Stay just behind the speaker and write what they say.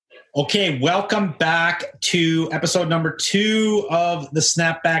Okay, welcome back to episode number 2 of the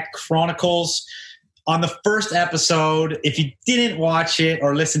Snapback Chronicles. On the first episode, if you didn't watch it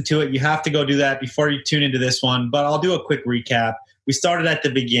or listen to it, you have to go do that before you tune into this one. But I'll do a quick recap. We started at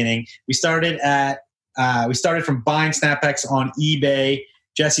the beginning. We started from buying snapbacks on eBay,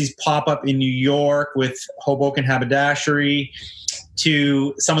 Jesse's pop-up in New York with Hoboken Haberdashery,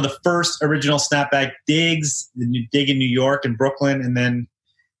 to some of the first original snapback digs, the dig in New York and Brooklyn, and then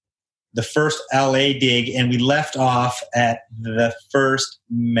the first LA dig, and we left off at the first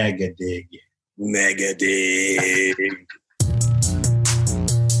mega dig. Mega dig.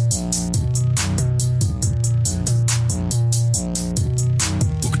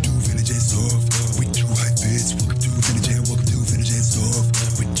 Welcome to Vintage and Soft with two high fits. Welcome to Vintage and welcome to Vintage and Soft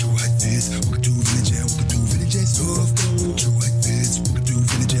with two high fits. Welcome to Vintage and welcome to Vintage and Soft. Two high fits. Welcome to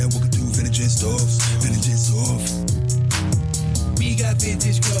Vintage and welcome to Vintage and Soft. Vintage and Soft. We got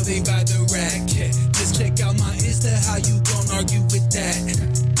vintage clothing by the rack. Just check out my Insta, how you gon' argue with that?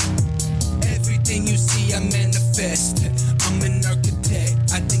 Everything you see, I manifest. I'm an architect,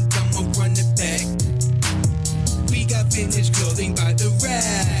 I think I'ma run it back. We got vintage clothing by the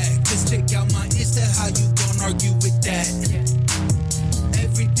rack. Just check out my Insta, how you gon' argue with that?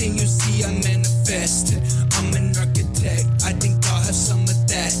 Everything you see, I manifest. I'm an architect, I think I'll have some of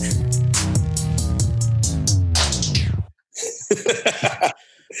that.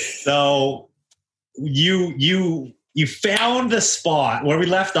 So you found the spot where we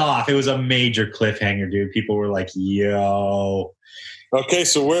left off. It was a major cliffhanger, dude. People were like, yo. Okay,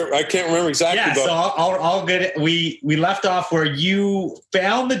 so I can't remember exactly. Yeah, so I'll get it. We left off where you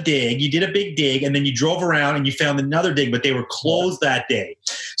found the dig. You did a big dig, and then you drove around and you found another dig, but they were closed that day.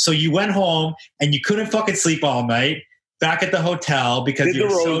 So you went home and you couldn't fucking sleep all night back at the hotel because you were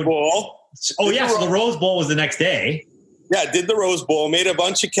Rose Bowl. Oh, yeah, so the Rose Bowl was the next day. Yeah, did the Rose Bowl, made a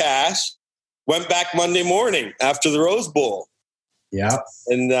bunch of cash, went back Monday morning after the Rose Bowl. Yeah.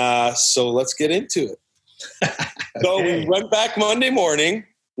 And so let's get into it. So Okay. we went back Monday morning,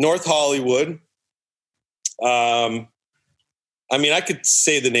 North Hollywood. I mean, I could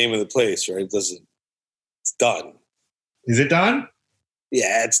say the name of the place, right? It's done. Is it done?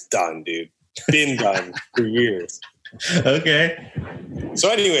 Yeah, it's done, dude. Been done for years. Okay. So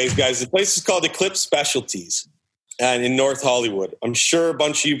anyways, guys, the place is called Eclipse Specialties. And in North Hollywood. I'm sure a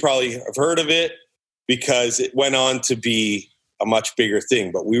bunch of you probably have heard of it because it went on to be a much bigger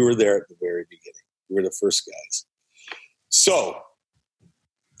thing. But we were there at the very beginning. We were the first guys. So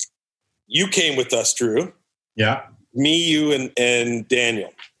you came with us, Drew. Yeah. Me, you, and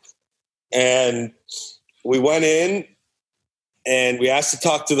Daniel. And we went in and we asked to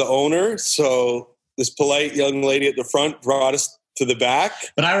talk to the owner. So this polite young lady at the front brought us to the back.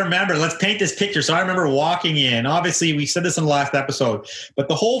 But I remember, let's paint this picture. So I remember walking in. Obviously, we said this in the last episode, but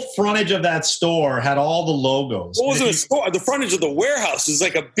the whole frontage of that store had all the logos. What was it? A store? The frontage of the warehouse is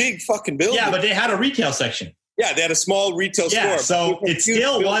like a big fucking building. Yeah, but they had a retail section. Yeah, they had a small retail Yeah, store. so it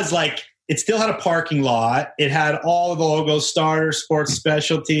still was like, it still had a parking lot. It had all the logos, Starter, Sports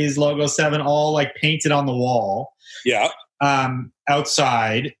Specialties, Logo 7, all like painted on the wall. Yeah.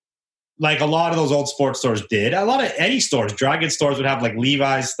 Outside. Like a lot of those old sports stores did. A lot of any stores, Dragon stores would have like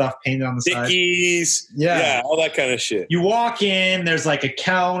Levi's stuff painted on the side. Dickies. Yeah, all that kind of shit. You walk in, there's like a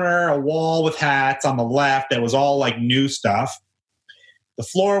counter, a wall with hats on the left that was all like new stuff. The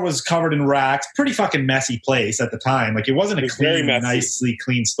floor was covered in racks. Pretty fucking messy place at the time. Like it wasn't a clean, nicely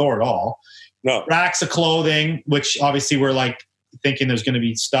clean store at all. No. Racks of clothing, which obviously we're like thinking there's going to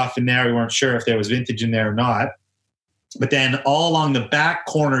be stuff in there. We weren't sure if there was vintage in there or not. But then all along the back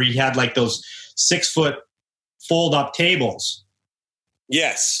corner, you had like those 6-foot fold-up tables.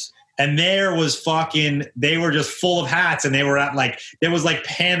 Yes. And there was they were just full of hats, and they were at like, there was like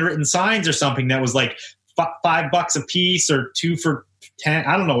handwritten signs or something that was like $5 a piece or 2 for 10.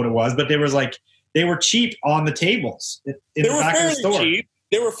 I don't know what it was, but there was like, they were cheap on the tables in the back of the store. Cheap.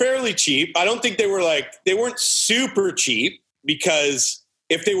 They were fairly cheap. I don't think they weren't super cheap, because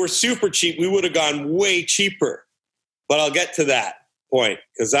if they were super cheap, we would have gone way cheaper. But I'll get to that point,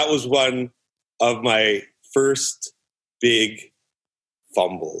 because that was one of my first big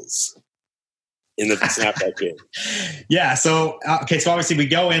fumbles in the snapback game. Yeah. So, so obviously we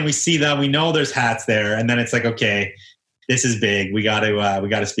go in, we see them, we know there's hats there. And then it's like, okay, this is big. We got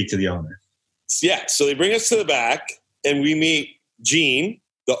to speak to the owner. Yeah. So they bring us to the back and we meet Gene,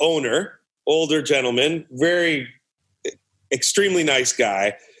 the owner, older gentleman, extremely nice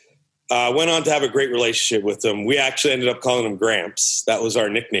guy. Went on to have a great relationship with him. We actually ended up calling him Gramps. That was our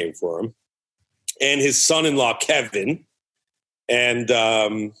nickname for him. And his son-in-law, Kevin. And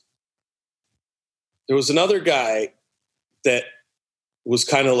there was another guy that was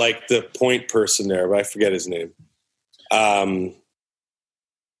kind of like the point person there, but I forget his name.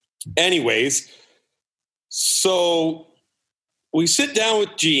 Anyways, so we sit down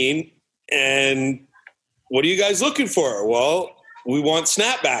with Gene, and what are you guys looking for? Well, we want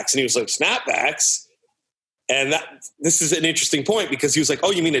snapbacks. And he was like, snapbacks? And this is an interesting point, because he was like,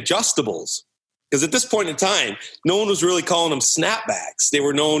 oh, you mean adjustables? Because at this point in time, no one was really calling them snapbacks. They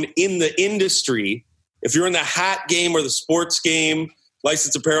were known in the industry. If you're in the hat game or the sports game,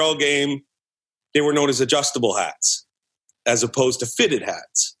 licensed apparel game, they were known as adjustable hats as opposed to fitted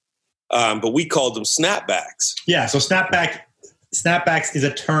hats. But we called them snapbacks. Yeah, so snapbacks is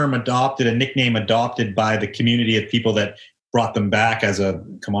a term adopted, a nickname adopted by the community of people that brought them back as a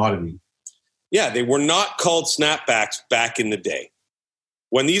commodity. Yeah, they were not called snapbacks back in the day.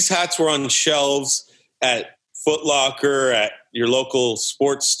 When these hats were on shelves at Foot Locker, at your local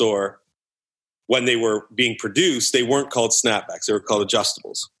sports store, when they were being produced, they weren't called snapbacks. They were called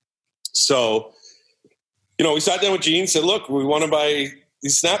adjustables. So, we sat down with Gene and said, look, we want to buy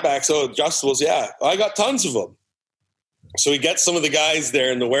these snapbacks. Oh, adjustables. Yeah, I got tons of them. So we get some of the guys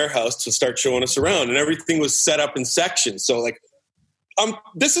there in the warehouse to start showing us around, and everything was set up in sections. So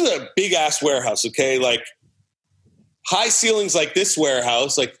this is a big ass warehouse. Okay. Like high ceilings, like this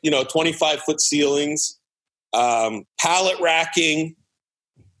warehouse, 25-foot ceilings, pallet racking,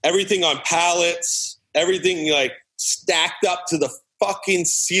 everything on pallets, everything like stacked up to the fucking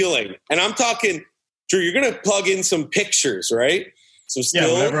ceiling. And I'm talking, Drew, you're going to plug in some pictures, right? Some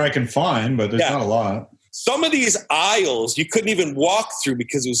stills. Yeah, whatever I can find, but there's not a lot. Some of these aisles you couldn't even walk through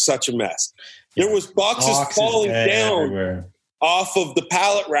because it was such a mess. There was boxes falling down everywhere off of the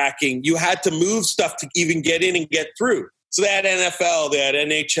pallet racking. You had to move stuff to even get in and get through. So they had NFL, they had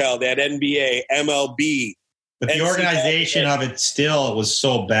NHL, they had NBA, MLB. But the organization of it still was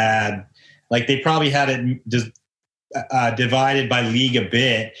so bad. Like they probably had it just divided by league a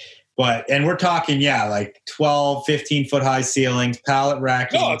bit. And we're talking, like 12, 15-foot high ceilings, pallet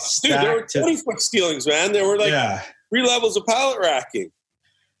racking. No, dude, there were 20-foot ceilings, man. There were 3 levels of pallet racking.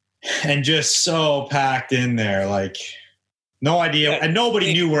 And just so packed in there, like no idea. And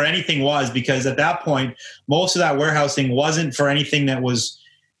nobody knew where anything was, because at that point, most of that warehousing wasn't for anything that was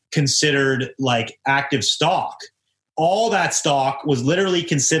considered like active stock. All that stock was literally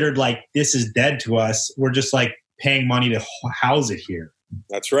considered like, this is dead to us. We're just like paying money to house it here.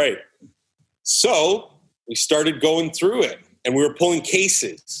 That's right. So we started going through it, and we were pulling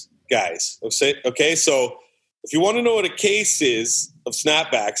cases, guys. Okay, so if you want to know what a case is of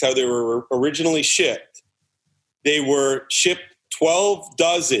snapbacks, how they were originally shipped, they were shipped 12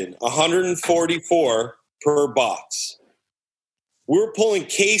 dozen, 144 per box. We were pulling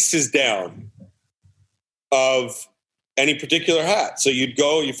cases down of any particular hat. So you'd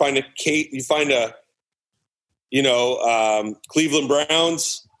go, you find a Cleveland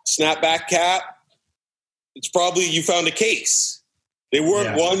Browns snapback cap. It's probably you found a case. They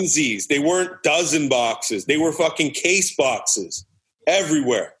weren't onesies. They weren't dozen boxes. They were fucking case boxes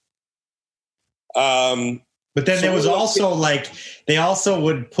everywhere. But then there was also they also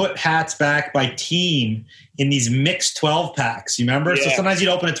would put hats back by team in these mixed 12 packs. You remember? Yeah. So sometimes you'd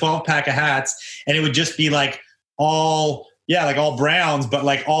open a 12 pack of hats and it would just be all Browns, but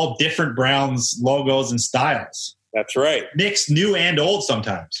like all different Browns logos and styles. That's right. Mixed new and old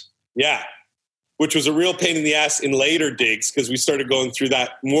sometimes. Yeah. Which was a real pain in the ass in later digs, because we started going through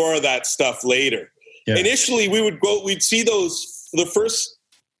more of that stuff later. Yeah. Initially, we'd see those for the first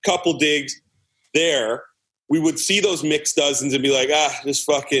couple digs there. We would see those mixed dozens and be like, just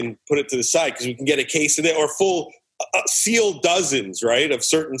fucking put it to the side because we can get a case of it, or full sealed dozens, right, of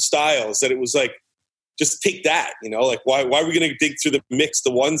certain styles that it was like, just take that, why are we going to dig through the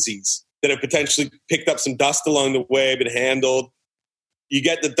onesies that have potentially picked up some dust along the way, been handled? You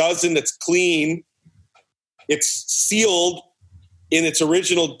get the dozen that's clean. It's sealed in its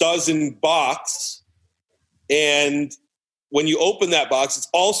original dozen box. And when you open that box, it's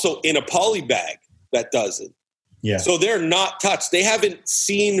also in a poly bag, that dozen. Yeah. So they're not touched. They haven't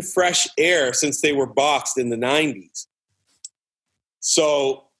seen fresh air since they were boxed in the 90s.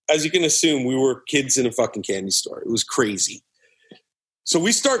 So as you can assume, we were kids in a fucking candy store. It was crazy. So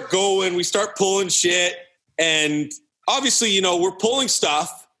we start pulling shit. And obviously, we're pulling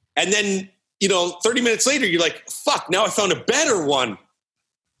stuff. And then, 30 minutes later, you're like, fuck, now I found a better one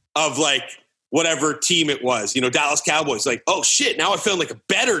of whatever team it was, Dallas Cowboys. Like, oh shit, now I found a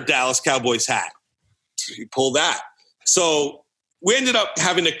better Dallas Cowboys hat. You pull that. So we ended up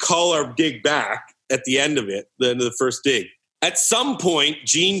having to call our dig back at the end of it, the end of the first dig. At some point,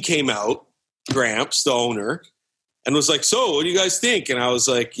 Gene came out, Gramps, the owner, and was like, so what do you guys think? And I was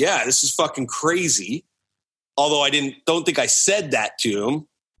like, yeah, this is fucking crazy. Although don't think I said that to him.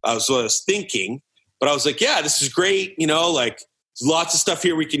 I was thinking, but I was like, yeah, this is great. Like there's lots of stuff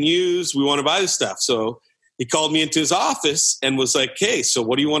here we can use. We want to buy this stuff. So he called me into his office and was like, hey, so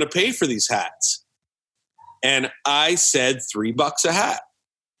what do you want to pay for these hats? And I said $3 a hat.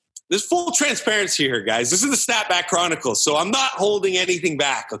 There's full transparency here, guys. This is the Snapback Chronicles, so I'm not holding anything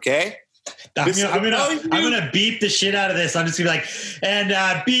back, okay? I'm gonna beep the shit out of this. I'm just gonna be like,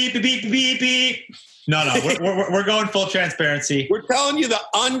 and beep, beep, beep, beep, beep. No, we're going full transparency. We're telling you the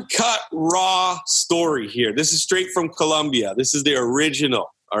uncut, raw story here. This is straight from Colombia. This is the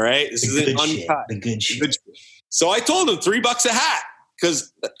original, all right? This isn't uncut. The good shit. So I told him $3 a hat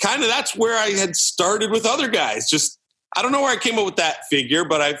because kind of that's where I had started with other guys. Just, I don't know where I came up with that figure,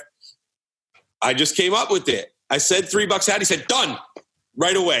 but I just came up with it. I said $3 a hat. He said, done,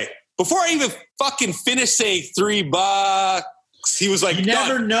 right away. Before I even fucking finished saying $3, he was like, you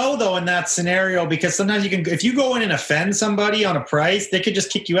never know though in that scenario, because sometimes if you go in and offend somebody on a price, they could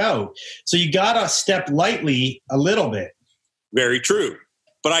just kick you out. So you gotta step lightly a little bit. Very true.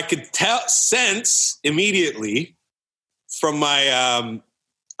 But I could sense immediately from my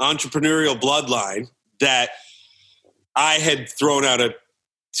entrepreneurial bloodline that I had thrown out a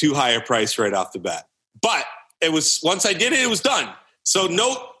too high a price right off the bat. But it was, once I did it, it was done. So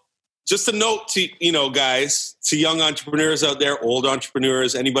just a note to, guys, to young entrepreneurs out there, old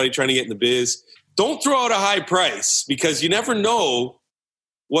entrepreneurs, anybody trying to get in the biz, don't throw out a high price because you never know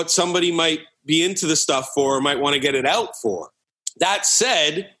what somebody might be into the stuff for or might want to get it out for. That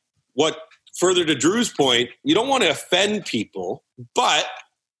said, what further to Drew's point, you don't want to offend people, but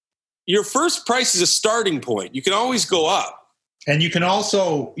your first price is a starting point. You can always go up. And you can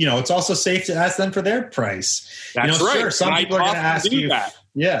also, it's also safe to ask them for their price. That's right. Sure, some people are going to ask you. That.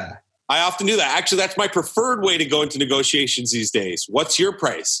 Yeah. I often do that. Actually, that's my preferred way to go into negotiations these days. What's your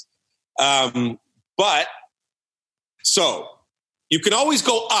price? But so you can always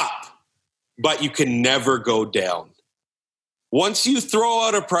go up, but you can never go down. Once you throw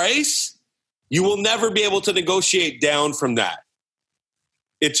out a price, you will never be able to negotiate down from that.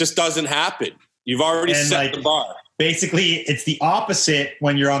 It just doesn't happen. You've already set the bar. Basically, it's the opposite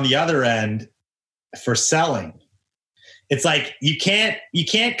when you're on the other end for selling. It's like you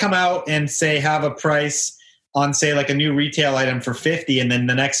can't come out and say have a price on, say, like a new retail item for 50 and then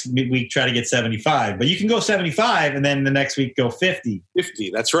the next week try to get 75. But you can go 75 and then the next week go 50. 50,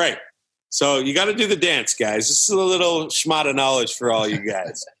 that's right. So you got to do the dance, guys. This is a little schmata knowledge for all you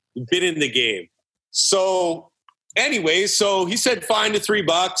guys. You've been in the game. So anyway, so he said fine to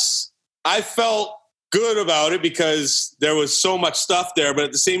 $3. I felt good about it because there was so much stuff there, but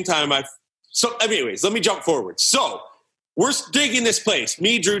at the same time, anyways, let me jump forward. So we're digging this place.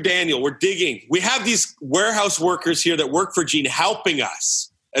 Me, Drew, Daniel, we're digging. We have these warehouse workers here that work for Gene helping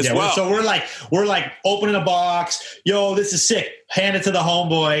us as well. So we're like opening a box. Yo, this is sick. Hand it to the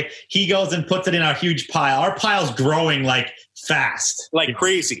homeboy. He goes and puts it in our huge pile. Our pile's growing like fast. Like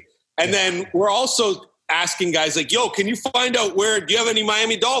crazy. And then we're also asking guys like, yo, can you find out do you have any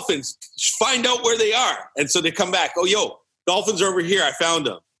Miami Dolphins? Find out where they are. And so they come back. Oh, yo, Dolphins are over here. I found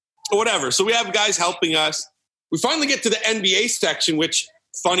them. Or whatever. So we have guys helping us. We finally get to the NBA section, which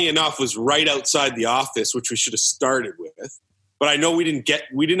funny enough was right outside the office, which we should have started with. But I know we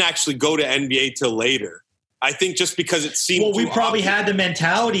didn't actually go to NBA till later. I think just because it seemed we probably had the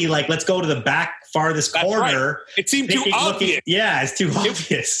mentality like, let's go to the back farthest corner. Right. It seemed too obvious. It's too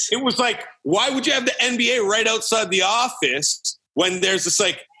obvious. It was like, why would you have the NBA right outside the office when there's this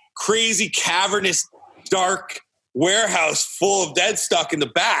like crazy cavernous dark warehouse full of dead stock in the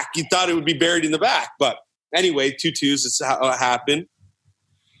back? You thought it would be buried in the back. But anyway, 2-2s, that's how it happened.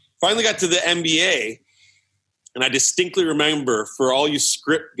 Finally got to the NBA. And I distinctly remember, for all you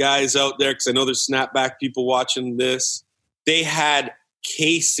script guys out there, because I know there's Snapback people watching this, they had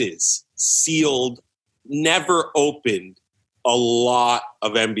cases sealed, never opened, a lot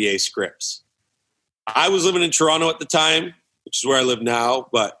of NBA scripts. I was living in Toronto at the time, which is where I live now,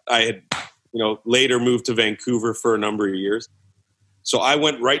 but I had, later moved to Vancouver for a number of years. So I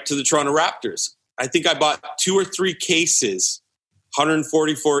went right to the Toronto Raptors. I think I bought 2 or 3 cases,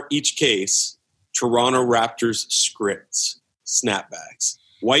 144 each case, Toronto Raptors scripts, snapbacks,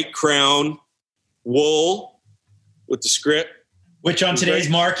 white crown, wool with the script. Which on today's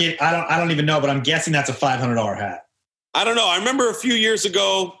market, I don't even know, but I'm guessing that's a $500 hat. I don't know. I remember a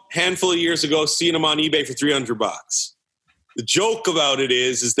handful of years ago, seeing them on eBay for $300. The joke about it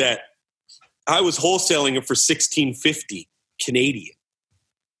is that I was wholesaling them for $1,650 Canadian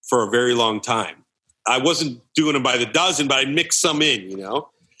for a very long time. I wasn't doing them by the dozen, but I'd mix some in,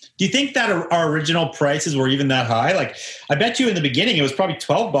 Do you think that our original prices were even that high? Like, I bet you in the beginning it was probably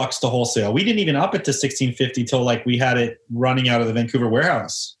 $12 to wholesale. We didn't even up it to $16.50 till like we had it running out of the Vancouver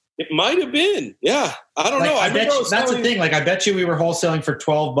warehouse. It might have been. Yeah. I don't know. I bet you, that's the thing. Like, I bet you we were wholesaling for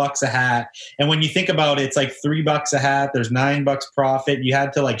 $12 a hat. And when you think about it, it's like $3 a hat. There's $9 profit. You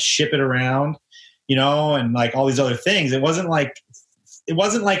had to like ship it around, you know, and like all these other things. It wasn't like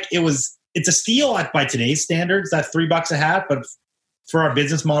it's a steal by today's standards, that $3 a hat. But for our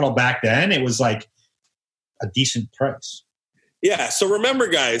business model back then, it was like a decent price. Yeah. So remember,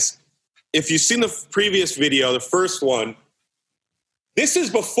 guys, if you've seen the previous video, the first one, this is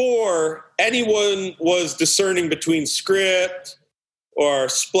before anyone was discerning between Script or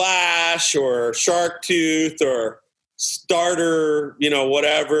Splash or Shark Tooth or Starter, you know,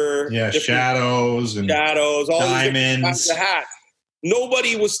 whatever. Yeah, shadows, all diamonds. These kinds of hats.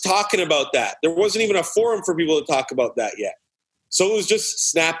 Nobody was talking about that. There wasn't even a forum for people to talk about that yet. So it was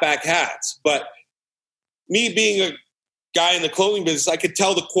just snapback hats. But me being a guy in the clothing business, I could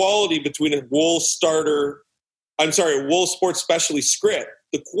tell the quality between a wool sports specialty Script.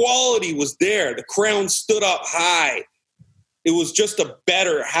 The quality was there. The crown stood up high. It was just a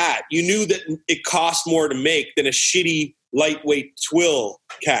better hat. You knew that it cost more to make than a shitty lightweight twill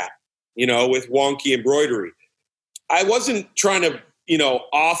cap, you know, with wonky embroidery. I wasn't trying to, you know,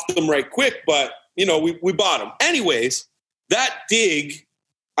 off them right quick, but, you know, we bought them. Anyways, that dig,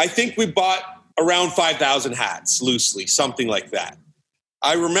 I think we bought around 5,000 hats, loosely, something like that.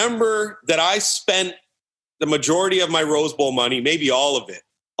 I remember that I spent the majority of my Rose Bowl money, maybe all of it,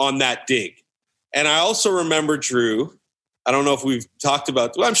 on that dig. And I also remember, Drew, I don't know if we've talked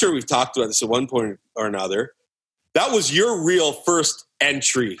about, well, I'm sure we've talked about this at one point or another. That was your real first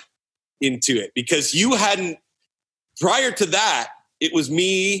entry into it, because you hadn't, prior to that, it was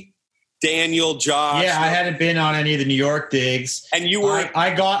me, Daniel, Josh. Yeah, I hadn't been on any of the New York digs. And you were...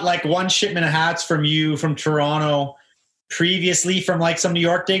 I got like one shipment of hats from you from Toronto previously from like some New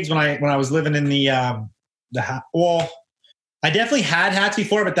York digs when I was living in well, I definitely had hats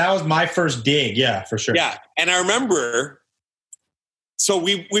before, but that was my first dig. Yeah, for sure. Yeah. And I remember, so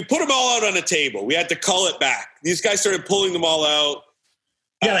we put them all out on a table. We had to cull it back. These guys started pulling them all out.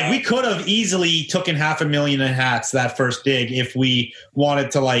 Yeah, like we could have easily taken 500,000 in hats that first dig if we wanted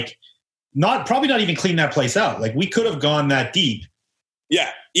to, like, probably not even clean that place out. Like, we could have gone that deep.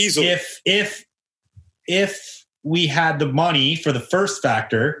 Yeah, easily. If we had the money for the first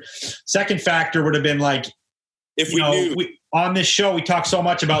factor. Second factor would have been like, if we knew. On this show, we talk so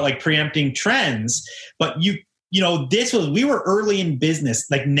much about like preempting trends, but we were early in business.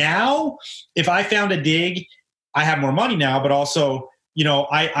 Like now, if I found a dig, I have more money now, but also, you know,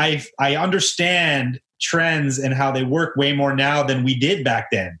 I understand trends and how they work way more now than we did back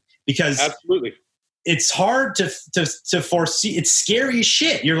then, because absolutely it's hard to foresee. It's scary as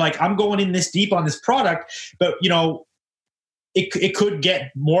shit. You're like, I'm going in this deep on this product, but you know, it could get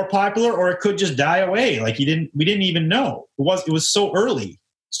more popular or it could just die away. Like we didn't even know. It was so early.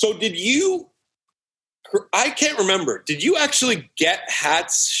 So I can't remember. Did you actually get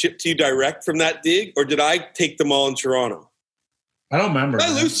hats shipped to you direct from that dig, or did I take them all in Toronto? I don't remember.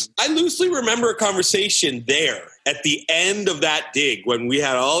 I loosely remember a conversation there at the end of that dig when we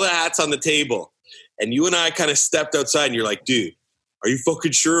had all the hats on the table, and you and I kind of stepped outside and you're like, dude, are you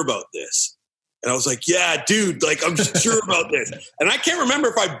fucking sure about this? And I was like, yeah, dude, like I'm sure about this. And I can't remember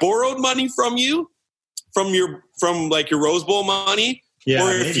if I borrowed money from you, from your Rose Bowl money. Yeah,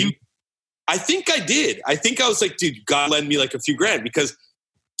 or if I think I did. I think I was like, dude, you gotta lend me like a few grand, because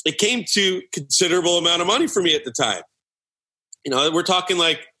it came to considerable amount of money for me at the time. You know, we're talking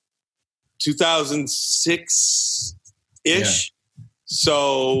like 2006-ish. Yeah.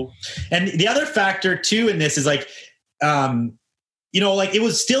 So. And the other factor too in this is like, you know, like it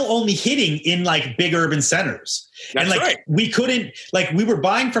was still only hitting in like big urban centers. That's and like right. We couldn't, like we were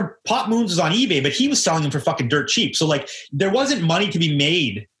buying from Pop Moons was on eBay, but he was selling them for fucking dirt cheap. So like there wasn't money to be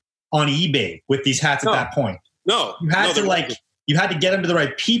made on eBay with these hats at that point. No. You had to get them to the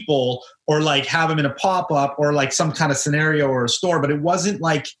right people, or like have them in a pop-up or like some kind of scenario or a store. But it wasn't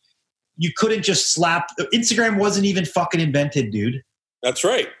like you couldn't just slap. Instagram wasn't even fucking invented, dude. That's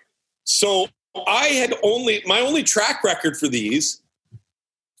right. So my only track record for these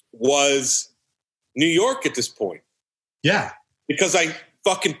was New York at this point. Yeah. Because I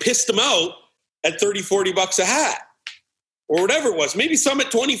fucking pissed them out at $30-$40 a hat or whatever it was. Maybe some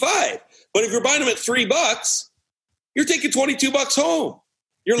at 25. But if you're buying them at $3, you're taking $22 home.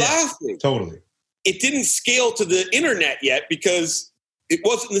 You're laughing. Totally. It didn't scale to the internet yet because it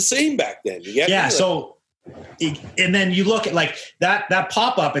wasn't the same back then. Yeah. So, and then you look at like that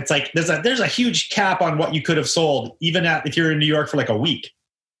pop-up, it's like, there's a huge cap on what you could have sold, even if you're in New York for like a week.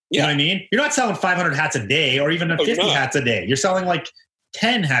 You know what I mean? You're not selling 500 hats a day or even 50 hats a day. You're selling like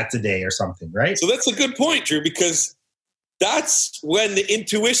 10 hats a day or something, right? So that's a good point, Drew, because that's when the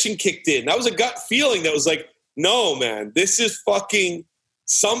intuition kicked in. That was a gut feeling that was like, no, man, this is fucking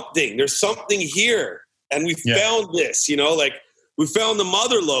something. There's something here. And we found this, you know, like we found the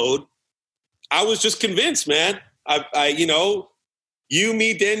mother lode. I was just convinced, man. I you know, you,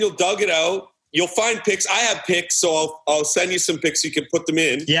 me, Daniel dug it out. You'll find pics. I have pics, so I'll send you some pics so you can put them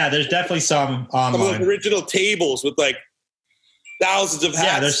in. Yeah, there's definitely some online. Some of those original tables with like thousands of hats.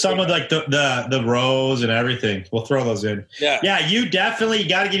 Yeah, there's some with like the rows and everything. We'll throw those in. Yeah, you definitely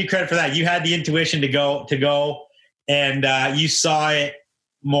got to give you credit for that. You had the intuition to go, and you saw it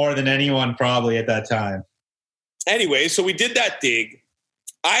more than anyone probably at that time. Anyway, so we did that dig.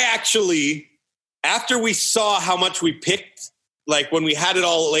 I actually, after we saw how much we picked, like when we had it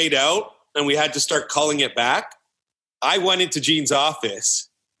all laid out and we had to start culling it back, I went into Gene's office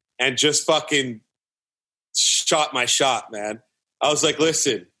and just fucking shot my shot, man. I was like,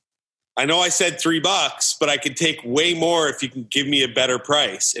 listen, I know I said $3, but I could take way more if you can give me a better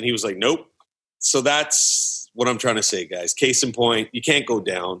price. And he was like, nope. So that's what I'm trying to say, guys. Case in point, you can't go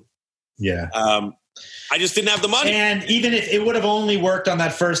down. Yeah. I just didn't have the money. And even if it would have only worked on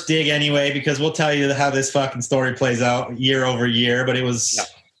that first dig anyway, because we'll tell you how this fucking story plays out year over year, but it was... Yeah.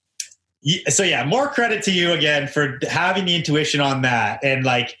 So yeah, more credit to you again for having the intuition on that and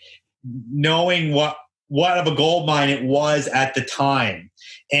like knowing what of a gold mine it was at the time.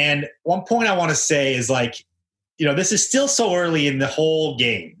 And one point I want to say is like, you know, this is still so early in the whole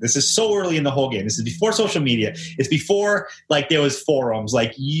game. This is before social media. It's before like there was forums,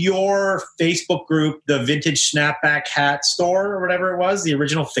 like your Facebook group, the Vintage Snapback Hat Store or whatever it was, the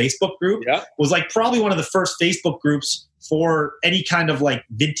original Facebook group was like probably one of the first Facebook groups for any kind of like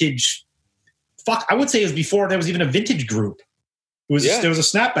vintage. I would say it was before there was even a vintage group. There was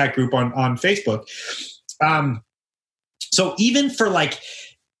a snapback group on Facebook. So even for like,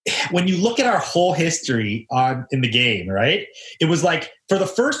 when you look at our whole history in the game, right? It was like for the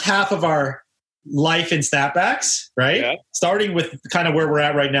first half of our life in snapbacks, right? Yeah. Starting with kind of where we're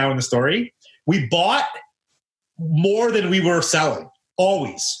at right now in the story, we bought more than we were selling,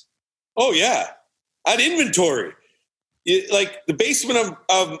 always. Oh yeah. I had inventory. Like the basement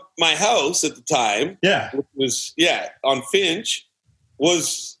of my house at the time, which was on Finch,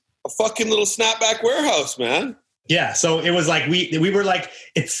 was a fucking little snapback warehouse, man. Yeah, so it was like we were like,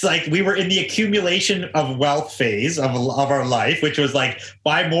 it's like we were in the accumulation of wealth phase of our life, which was like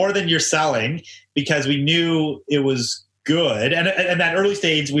buy more than you're selling because we knew it was good. And that early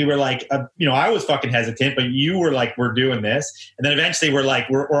stage, we were like, you know, I was fucking hesitant, but you were like, we're doing this. And then eventually we're like,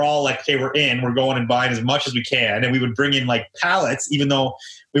 we're all like, okay, we're going and buying as much as we can. And we would bring in like pallets, even though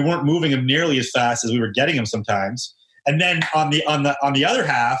we weren't moving them nearly as fast as we were getting them sometimes. And then on the other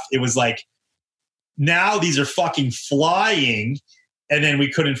half, it was like, now these are fucking flying, and then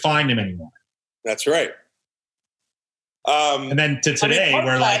we couldn't find them anymore. That's right. And then to today,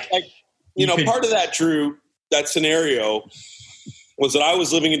 we're like you know, part of that, Drew, that scenario was that I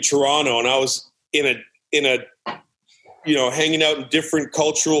was living in Toronto and I was in a you know, hanging out in different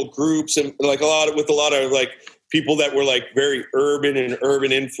cultural groups and like a lot of like people that were like very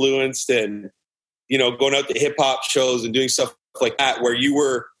urban influenced and, you know, going out to hip hop shows and doing stuff like that where you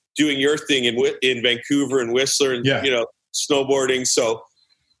were doing your thing in Vancouver and Whistler and, you know, snowboarding. So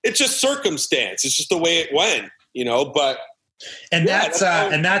it's just circumstance. It's just the way it went, you know, but. And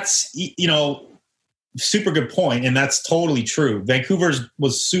that's, you know, super good point. And that's totally true. Vancouver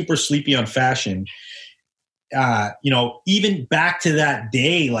was super sleepy on fashion. You know, even back to that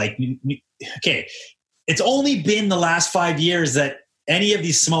day, like, okay, it's only been the last 5 years that any of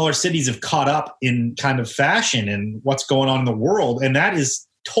these smaller cities have caught up in kind of fashion and what's going on in the world. And that is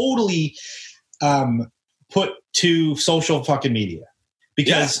totally put to social fucking media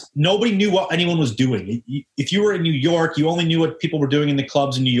because nobody knew what anyone was doing. If you were in New York, you only knew what people were doing in the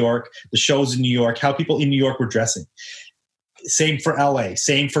clubs in New York, the shows in New York, how people in New York were dressing. Same for LA,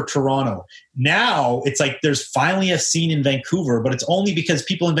 same for Toronto. Now it's like there's finally a scene in Vancouver, but it's only because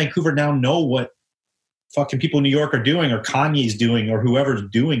people in Vancouver now know what fucking people in New York are doing or Kanye's doing or whoever's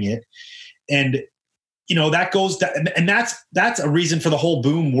doing it. And you know, that goes to, and that's a reason for the whole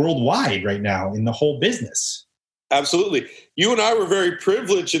boom worldwide right now in the whole business. Absolutely. You and I were very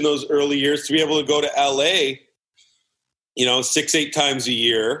privileged in those early years to be able to go to LA, you know, 6-8 times a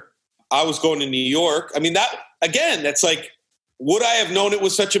year. I was going to New York. I mean, that again, that's like, would I have known it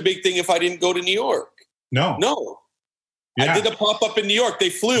was such a big thing if I didn't go to New York? No. Yeah. I did a pop-up in New York. They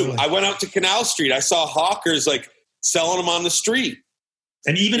flew. Really? I went out to Canal Street. I saw hawkers like selling them on the street.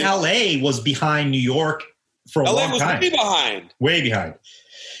 And even LA was behind New York for a long time. LA was way behind. Way behind.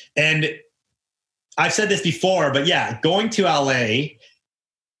 And I've said this before, but yeah, going to LA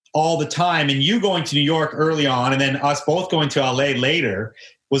all the time and you going to New York early on and then us both going to LA later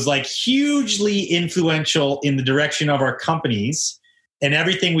was like hugely influential in the direction of our companies and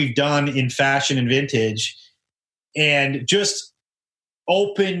everything we've done in fashion and vintage, and just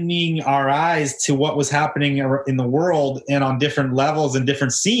opening our eyes to what was happening in the world and on different levels and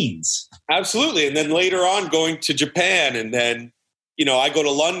different scenes. Absolutely. And then later on going to Japan, and then, you know, I go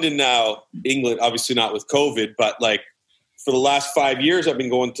to London now, England, obviously not with COVID, but like for the last 5 years, I've been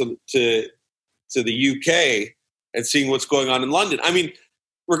going to the UK and seeing what's going on in London. I mean,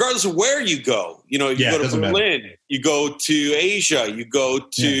 regardless of where you go, you know, you go to Berlin, you go to Asia, you go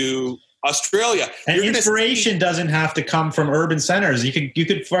to Australia. And inspiration doesn't have to come from urban centers. You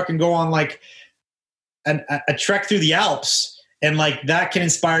could fucking go on like a trek through the Alps, and like that can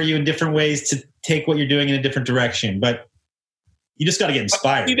inspire you in different ways to take what you're doing in a different direction. But you just got to get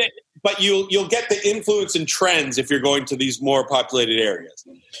inspired. But you'll get the influence and trends if you're going to these more populated areas.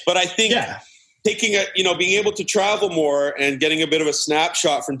 But I think taking being able to travel more and getting a bit of a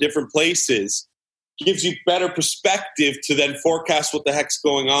snapshot from different places gives you better perspective to then forecast what the heck's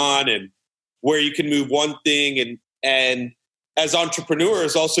going on and where you can move one thing. And as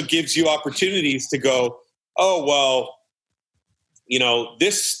entrepreneurs also gives you opportunities to go, oh, well, you know,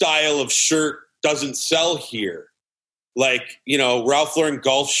 this style of shirt doesn't sell here. Like, you know, Ralph Lauren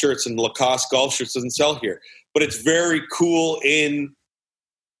golf shirts and Lacoste golf shirts doesn't sell here, but it's very cool in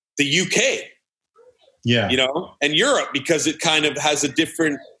the UK. Yeah. You know, and Europe, because it kind of has a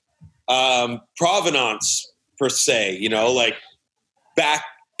different provenance per se, you know, like back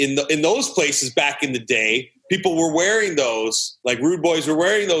in those places back in the day, people were wearing those, like Rude Boys were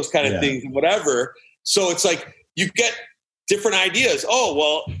wearing those kind of things and whatever. So it's like you get different ideas.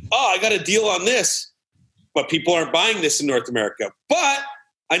 Oh, I got a deal on this, but people aren't buying this in North America. But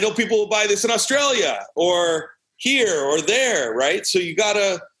I know people will buy this in Australia or here or there, right? So you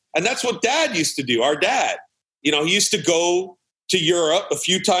gotta, and that's what Dad used to do. Our dad, you know, he used to go to Europe a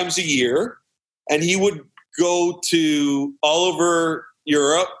few times a year, and he would go to all over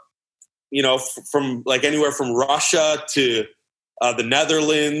Europe, you know, from like anywhere from Russia to the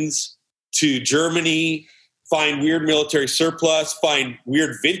Netherlands to Germany, find weird military surplus, find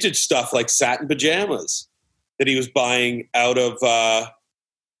weird vintage stuff like satin pajamas that he was buying out of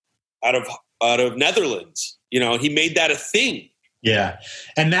Netherlands. You know, he made that a thing. Yeah.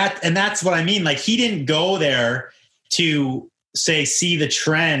 And that's what I mean. Like, he didn't go there to say, see the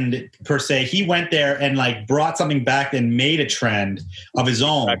trend per se. He went there and like brought something back and made a trend of his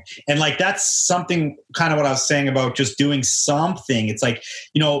own. Right. And like, that's something kind of what I was saying about just doing something. It's like,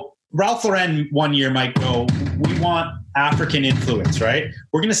 you know, Ralph Lauren one year might go, we want African influence, right?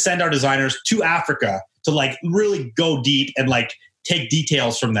 We're going to send our designers to Africa to like really go deep and like take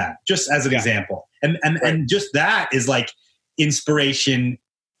details from that, just as an example. And just that is like inspiration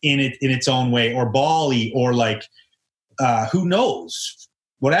in its own way, or Bali, or like, who knows,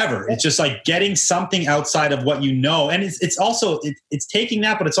 whatever. It's just like getting something outside of what you know. And it's also, it's taking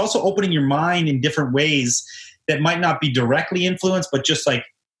that, but it's also opening your mind in different ways that might not be directly influenced, but just like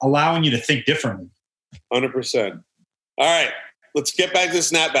allowing you to think differently. 100%. All right, let's get back to the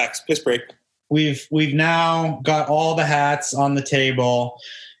snapbacks. Piss break. We've now got all the hats on the table.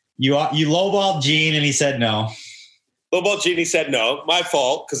 You lowballed Gene and he said no. Lowballed Gene, he said no. My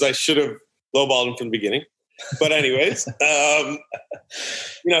fault, because I should have lowballed him from the beginning. But anyways, you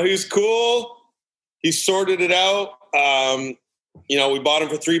know, he was cool. He sorted it out. You know, we bought him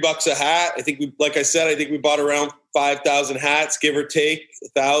for $3 a hat. I think we bought around 5,000 hats, give or take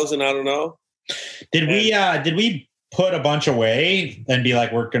 1,000. I don't know. Did we put a bunch away and be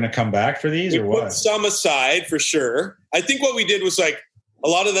like, we're going to come back for these, or what? Put some aside for sure. I think what we did was like a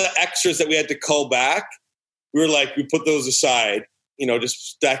lot of the extras that we had to cull back. We were like, we put those aside, you know,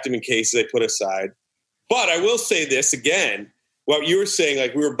 just stacked them in cases they put aside. But I will say this again, what you were saying,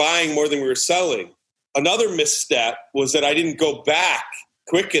 like we were buying more than we were selling. Another misstep was that I didn't go back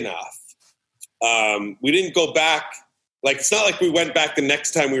quick enough. We didn't go back. Like, it's not like we went back the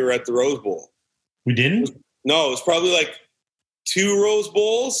next time we were at the Rose Bowl. We didn't? No, it was probably like 2 Rose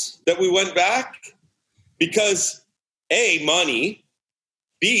Bowls that we went back because A, money,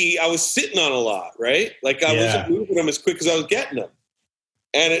 B, I was sitting on a lot, right? Like I wasn't moving them as quick as I was getting them.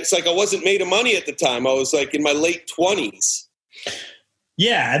 And it's like I wasn't made of money at the time. I was like in my late 20s.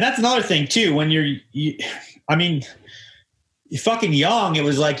 Yeah, and that's another thing too. When you're fucking young, it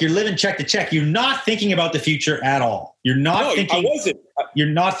was like you're living check to check. You're not thinking about the future at all. You're not thinking. I wasn't. You're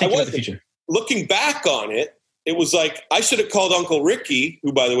not thinking about the future. Looking back on it, it was like I should have called Uncle Ricky,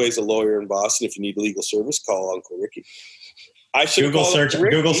 who, by the way, is a lawyer in Boston. If you need legal service, call Uncle Ricky. I should Google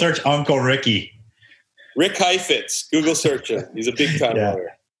search Uncle Ricky. Rick Heifetz. Google search him. He's a big time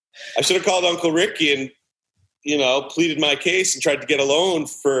lawyer. I should have called Uncle Ricky and, pleaded my case and tried to get a loan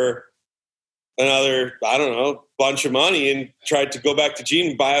for another, bunch of money and tried to go back to Gene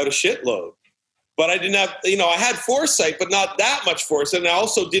and buy out a shitload. But I didn't have, I had foresight, but not that much foresight. And I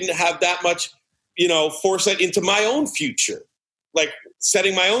also didn't have that much, foresight into my own future, like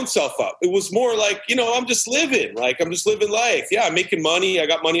setting my own self up. It was more like, I'm just living life. Yeah, I'm making money. I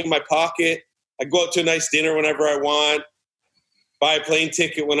got money in my pocket. I go out to a nice dinner whenever I want, buy a plane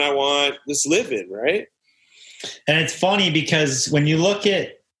ticket when I want, just living, right? And it's funny because when you look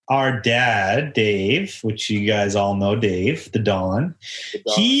at our dad, Dave, which you guys all know, Dave, the Don,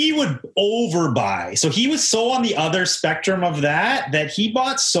 he would overbuy. So he was so on the other spectrum of that he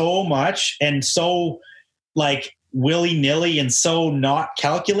bought so much and so like willy-nilly and so not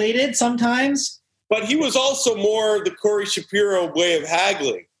calculated sometimes. But he was also more the Corey Shapiro way of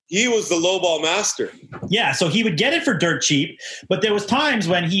haggling. He was the lowball master. Yeah, so he would get it for dirt cheap, but there was times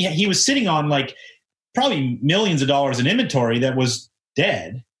when he was sitting on like probably millions of dollars in inventory that was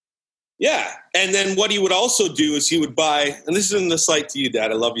dead. Yeah, and then what he would also do is he would buy, and this is in the slight to you,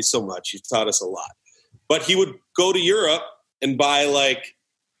 Dad, I love you so much. You've taught us a lot. But he would go to Europe and buy like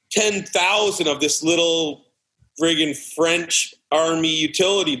 10,000 of this little friggin' French army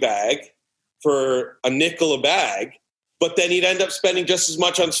utility bag for a nickel a bag. But then he'd end up spending just as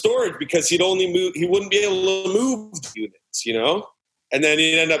much on storage because he wouldn't be able to move the units, And then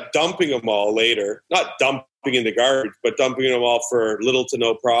he'd end up dumping them all later. Not dumping in the garbage, but dumping them all for little to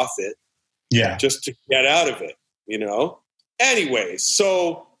no profit. Yeah. Just to get out of it, Anyways,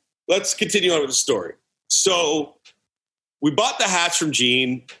 so let's continue on with the story. So we bought the hats from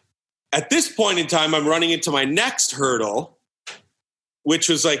Gene. At this point in time, I'm running into my next hurdle, which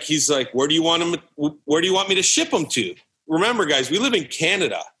was like, he's like, where do you want me to ship them to? Remember, guys, we live in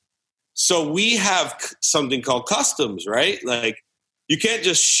Canada. So we have something called customs, right? Like you can't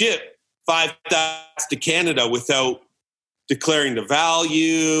just ship 5,000 to Canada without declaring the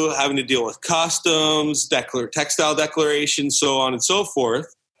value, having to deal with customs, textile declarations, so on and so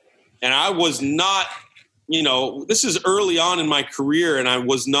forth. And I was not, this is early on in my career, and I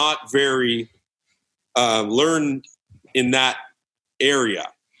was not very learned in that area.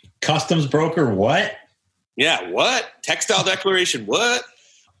 Customs broker, what? Yeah, what? Textile declaration, what?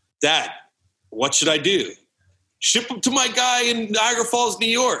 Dad, what should I do? Ship them to my guy in Niagara Falls, New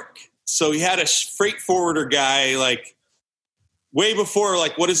York. So he had a freight forwarder guy, like, way before,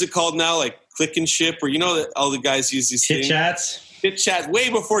 like, what is it called now? Like Click and Ship, or that all the guys use these Chit Chats. Chit Chats, way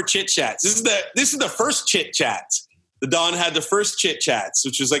before Chit Chats. This is the first Chit Chats. The Don had the first Chit Chats,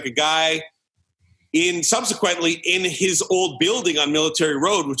 which was like a guy subsequently in his old building on Military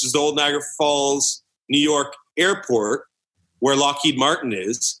Road, which is the old Niagara Falls, New York airport, where Lockheed Martin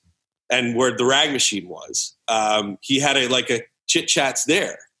is and where the rag machine was. He had a Chit Chats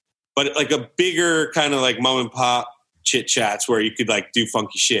there, but like a bigger kind of like mom and pop Chit Chats where you could like do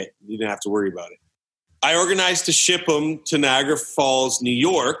funky shit. You didn't have to worry about it. I organized to ship them to Niagara Falls, New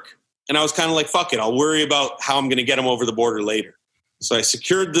York. And I was kind of like, fuck it. I'll worry about how I'm going to get them over the border later. So I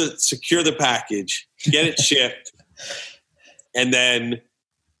secure the package, get it shipped. And then,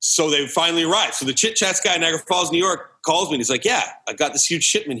 so they finally arrived. So the Chit Chats guy in Niagara Falls, New York calls me and he's like, yeah, I got this huge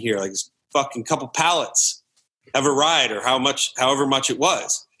shipment here. Like this fucking couple pallets have arrived or however much it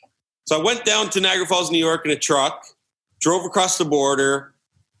was. So I went down to Niagara Falls, New York in a truck, drove across the border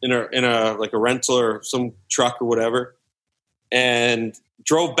in a like a rental or some truck or whatever, and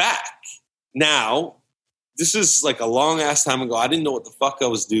drove back. Now, this is like a long ass time ago. I didn't know what the fuck I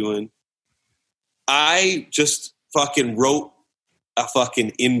was doing. I just fucking wrote a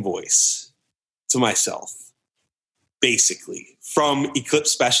fucking invoice to myself, basically, from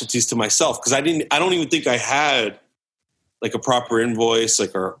Eclipse Specialties to myself, because I don't even think I had like a proper invoice,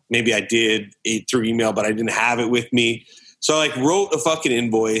 or maybe I did through email, but I didn't have it with me. So I like wrote a fucking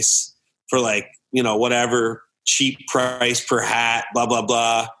invoice for like, whatever cheap price per hat, blah, blah,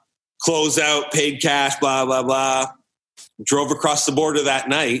 blah, close out, paid cash, blah, blah, blah. Drove across the border that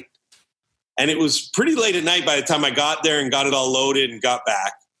night. And it was pretty late at night by the time I got there and got it all loaded and got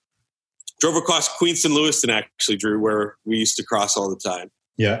back. Drove across Queenston, Lewiston, actually, Drew, where we used to cross all the time.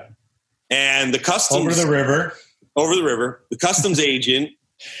 Yeah. And the customs... Over the river. The customs agent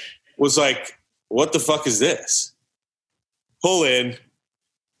was like, what the fuck is this? Pull in.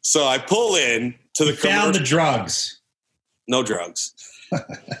 So I pull in to the... Found the drugs. No drugs.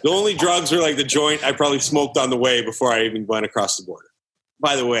 The only drugs were like the joint I probably smoked on the way before I even went across the border.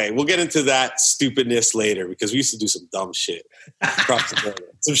 By the way, we'll get into that stupidness later because we used to do some dumb shit across the border.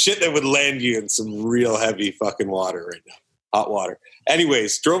 Some shit that would land you in some real heavy fucking water right now. hot water.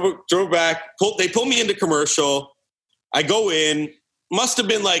 Anyways, drove back. They pulled me into commercial. I go in. Must have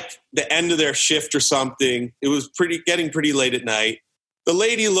been like the end of their shift or something. It was getting pretty late at night. The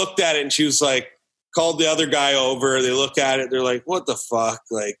lady looked at it and she was like, called the other guy over. They look at it. They're like, what the fuck?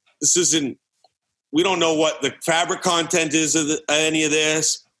 Like, this isn't, we don't know what the fabric content is of any of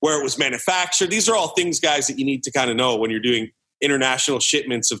this, where it was manufactured. These are all things, guys, that you need to kind of know when you're doing international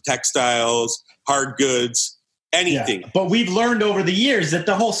shipments of textiles, hard goods, anything. Yeah. But we've learned over the years that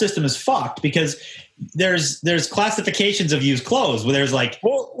the whole system is fucked because there's classifications of used clothes where there's like,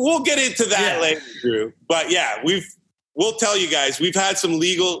 we'll get into that later, Drew. But yeah, we'll tell you guys, we've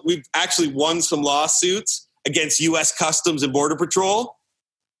actually won some lawsuits against U.S. Customs and Border Patrol.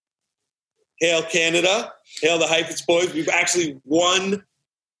 Hail Canada, hail the Heifetz boys. We've actually won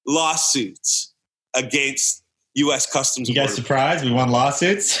lawsuits against U.S. Customs and Border Patrol. You guys surprised we won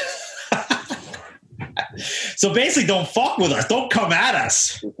lawsuits? So basically, don't fuck with us. Don't come at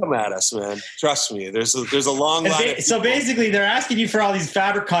us. Don't come at us, man. Trust me. There's a long line. So basically, they're asking you for all these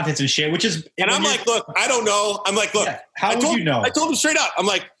fabric contents and shit, which is. And I'm like, look, I don't know. I'm like, look, how would you know? I told them straight up. I'm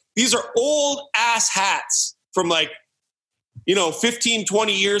like, these are old ass hats from like, 15,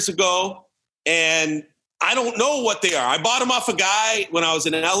 20 years ago, and I don't know what they are. I bought them off a guy when I was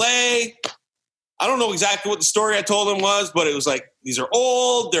in LA. I don't know exactly what the story I told him was, but it was like, these are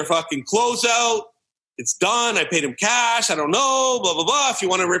old. They're fucking closeout. It's done. I paid him cash. I don't know, blah, blah, blah. If you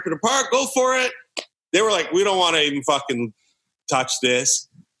want to rip it apart, go for it. They were like, we don't want to even fucking touch this.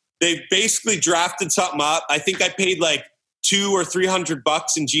 They basically drafted something up. I think I paid like $200 or $300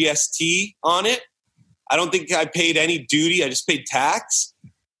 in GST on it. I don't think I paid any duty. I just paid tax.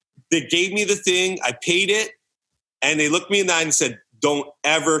 They gave me the thing. I paid it. And they looked me in the eye and said, don't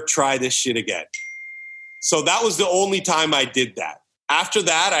ever try this shit again. So that was the only time I did that. After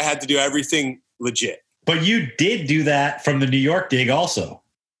that, I had to do everything legit. But you did do that from the New York dig also.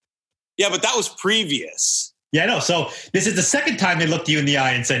 Yeah, but that was previous. Yeah, I know. So this is the second time they looked you in the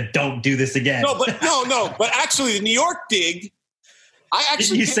eye and said, don't do this again. No. But actually, the New York dig,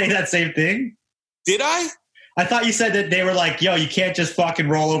 Didn't you say that same thing? Did I? I thought you said that they were like, yo, you can't just fucking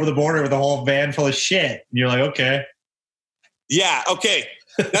roll over the border with a whole van full of shit. And you're like, okay. Yeah, okay.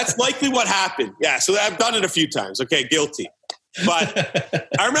 That's likely what happened. Yeah, so I've done it a few times. Okay, guilty. But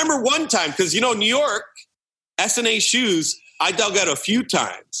I remember one time, because, New York, S&A shoes, I dug out a few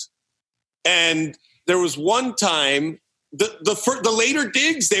times. And there was one time, the later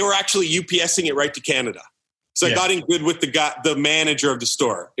digs, they were actually UPSing it right to Canada. So I got in good with the manager of the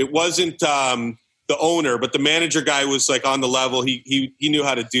store. It wasn't the owner, but the manager guy was like on the level. He knew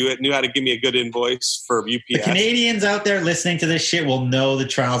how to do it, knew how to give me a good invoice for UPS. The Canadians out there listening to this shit will know the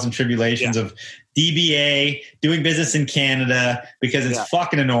trials and tribulations of DBA, doing business in Canada, because it's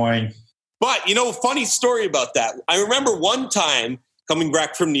fucking annoying. But, funny story about that. I remember one time coming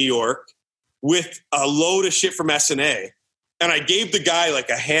back from New York with a load of shit from S&A, and I gave the guy like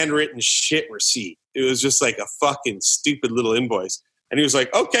a handwritten shit receipt. It was just like a fucking stupid little invoice. And he was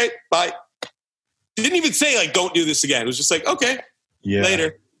like, okay, bye. Didn't even say like, don't do this again. It was just like, okay,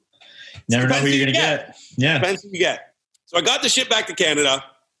 later. Never know who you're going to get. Yeah. Depends who you get. So I got the shit back to Canada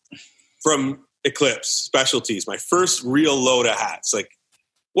from Eclipse Specialties, my first real load of hats. It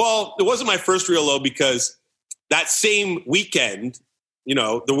wasn't my first real load because that same weekend,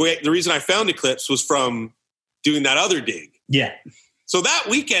 the reason I found Eclipse was from doing that other dig. Yeah. So that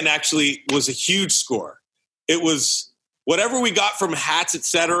weekend actually was a huge score. It was whatever we got from Hats,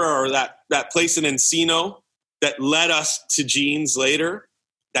 Etc., or that place in Encino that led us to Jeans later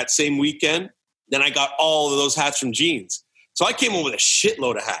that same weekend. Then I got all of those hats from Jeans. So I came in with a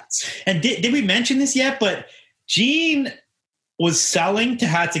shitload of hats. And did we mention this yet? But Jean was selling to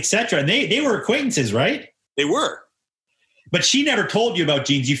Hats, Etc., and they were acquaintances, right? They were. But she never told you about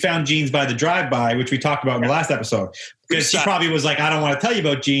Jeans. You found Jeans by the drive-by, which we talked about in the last episode. Because she probably was like, I don't want to tell you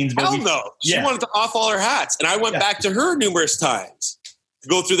about Jeans. But Hell no. She wanted to off all her hats. And I went back to her numerous times to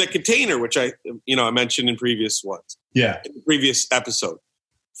go through that container, which I mentioned in previous ones. Yeah. In the previous episode.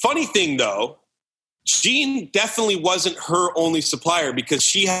 Funny thing, though, Jean definitely wasn't her only supplier because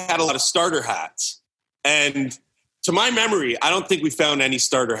she had a lot of starter hats. And to my memory, I don't think we found any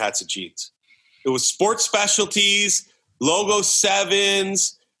starter hats at Jeans. It was Sports Specialties, Logo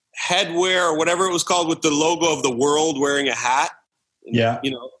 7s, Headwear, or whatever it was called, with the logo of the world wearing a hat. Yeah.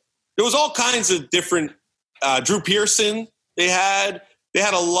 There was all kinds of different, Drew Pearson they had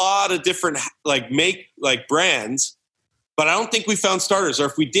a lot of different brands, but I don't think we found starters, or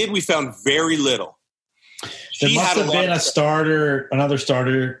if we did, we found very little. There must have been another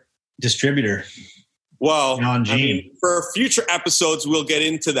starter distributor. Well, on I Gene. mean, for future episodes, we'll get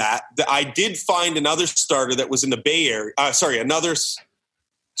into that. I did find another starter that was in the Bay Area. Another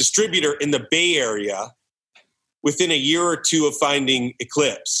distributor in the Bay Area within a year or two of finding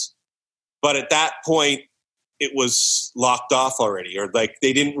Eclipse. But at that point, it was locked off already, or like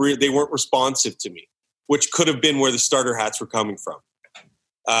they weren't responsive to me, which could have been where the starter hats were coming from.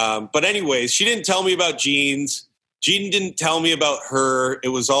 But anyways, she didn't tell me about Jeans. Jean didn't tell me about her. It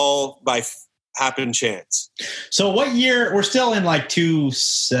was all by happen chance. So what year? We're still in like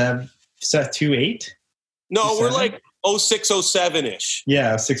 28? No, we're like 06, 07-ish.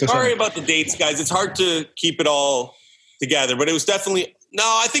 Yeah, 6 or 7. Sorry about the dates, guys. It's hard to keep it all together, but it was definitely, no,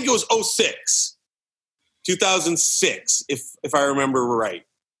 I think it was 06. 2006, if I remember right.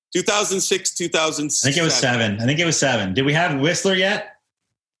 2006, 2007. I think it was 7. Did we have Whistler yet?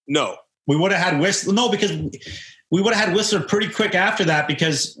 No. We would have had Whistler. No, because we would have had Whistler pretty quick after that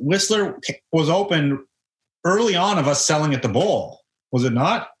because Whistler was open early on of us selling at the Bowl. Was it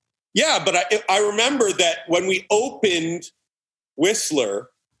not? Yeah, but I remember that when we opened Whistler,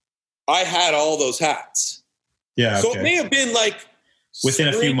 I had all those hats. Yeah. So okay. it may have been like within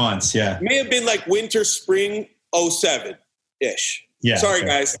a few months. Yeah. May have been like winter, spring 07-ish. Yeah. Sorry,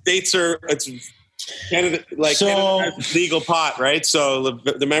 guys. Dates it's Canada, like Canada has legal pot, right? So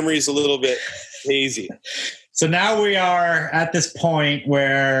the memory is a little bit hazy. So now we are at this point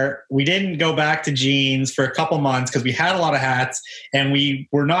where we didn't go back to jeans for a couple months because we had a lot of hats and we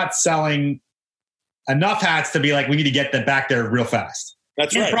were not selling enough hats to be like, we need to get them back there real fast.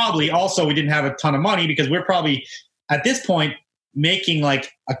 That's and right. Probably also we didn't have a ton of money because we're probably at this point making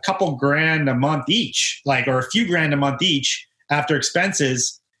like a couple grand a month each, like, or a few grand a month each after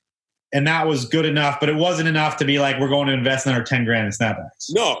expenses. And that was good enough, but it wasn't enough to be like, we're going to invest in our 10 grand in snapbacks.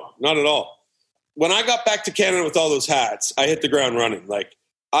 No, not at all. When I got back to Canada with all those hats, I hit the ground running. Like,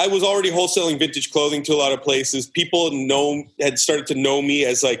 I was already wholesaling vintage clothing to a lot of places. People had started to know me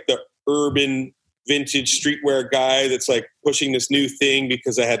as like the urban vintage streetwear guy that's like pushing this new thing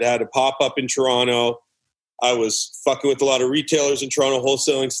because I had a pop-up in Toronto. I was fucking with a lot of retailers in Toronto,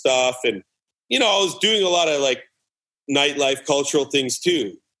 wholesaling stuff. And, I was doing a lot of like nightlife cultural things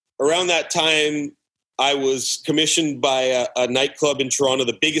too. Around that time, I was commissioned by a nightclub in Toronto,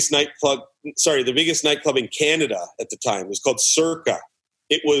 the biggest nightclub in Canada at the time. It was called Circa.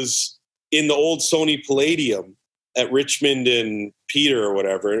 It was in the old Sony Palladium at Richmond and Peter or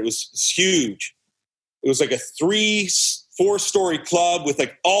whatever. It was huge. It was like a 3-4-story club with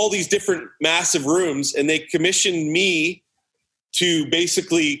like all these different massive rooms. And they commissioned me to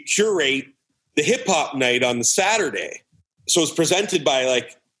basically curate the hip hop night on the Saturday. So it was presented by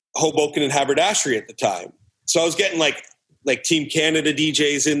like Hoboken and Haberdashery at the time. So I was getting like Team Canada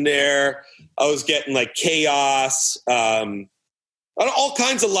DJs in there. I was getting like Chaos, all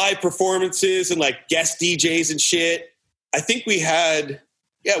kinds of live performances and like guest DJs and shit. I think we had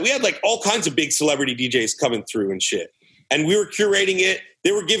like all kinds of big celebrity DJs coming through and shit. And we were curating it.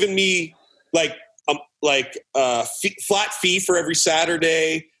 They were giving me like a flat fee for every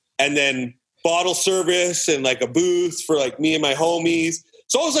Saturday and then bottle service and like a booth for like me and my homies.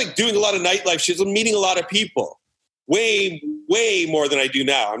 So I was like doing a lot of nightlife shit. I'm meeting a lot of people. Way, way more than I do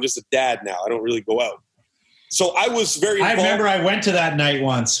now. I'm just a dad now. I don't really go out. So I was very involved. I remember I went to that night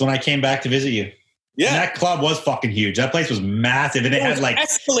once when I came back to visit you. Yeah. And that club was fucking huge. That place was massive. And it had like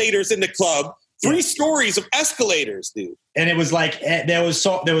escalators in the club. 3 stories of escalators, dude. And it was like there was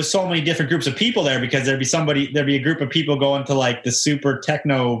so many different groups of people there because there'd be a group of people going to like the super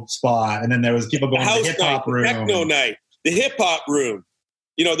techno spot, and then there was people going to the hip hop room. Techno night, the hip hop room.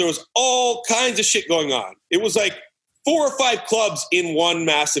 There was all kinds of shit going on. It was like 4 or 5 clubs in one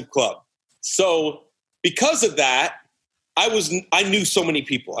massive club. So because of that, I knew so many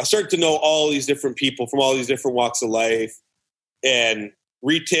people. I started to know all these different people from all these different walks of life, and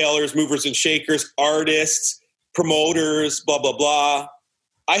retailers, movers and shakers, artists, promoters, blah, blah, blah.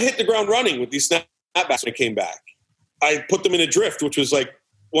 I hit the ground running with these snapbacks when I came back. I put them in Adrift, which was like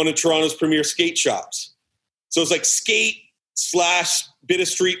one of Toronto's premier skate shops. So it's like skate / bit of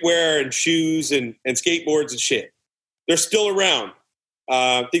streetwear and shoes and skateboards and shit. They're still around.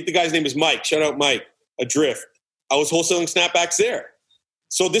 I think the guy's name is Mike. Shout out Mike. Adrift. I was wholesaling snapbacks there.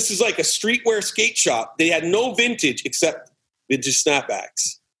 So this is like a streetwear skate shop. They had no vintage except vintage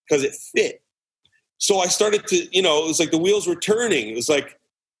snapbacks because it fit. So I started to, it was like the wheels were turning. It was like,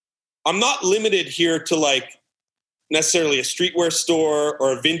 I'm not limited here to like necessarily a streetwear store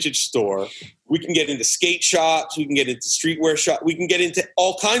or a vintage store. We can get into skate shops. We can get into streetwear shops. We can get into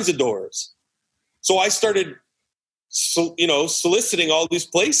all kinds of doors. So I started, soliciting all these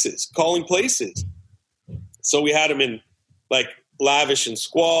places, calling places. So we had them in like Lavish and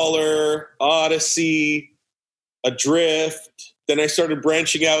Squalor, Odyssey, Adrift. Then I started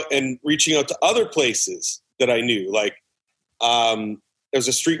branching out and reaching out to other places that I knew. Like there was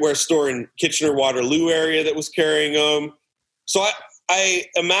a streetwear store in Kitchener-Waterloo area that was carrying them. So I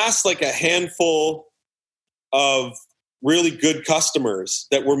amassed like a handful of really good customers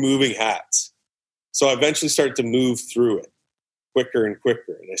that were moving hats. So I eventually started to move through it quicker and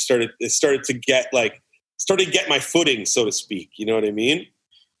quicker. And it started to get my footing, so to speak. You know what I mean?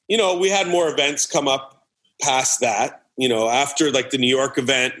 You know, we had more events come up past that, you know, after like the New York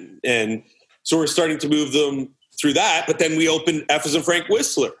event. And so we're starting to move them through that. But then we opened F as in Frank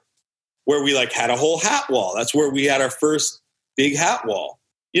Whistler, where we like had a whole hat wall. That's where we had our first big hat wall.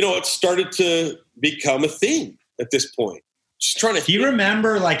 You know, it started to become a thing at this point. Just trying to. Do you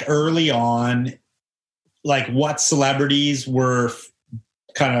remember like early on, like what celebrities were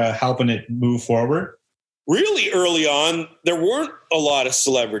kind of helping it move forward? Really early on, there weren't a lot of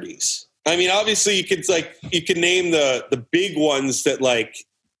celebrities. I mean, obviously you could name the big ones that like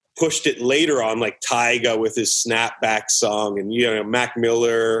pushed it later on, like Tyga with his Snapback song, and, you know, Mac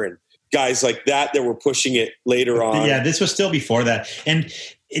Miller and guys like that were pushing it later on. Yeah, this was still before that. And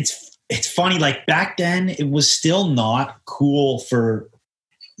it's funny, like back then it was still not cool for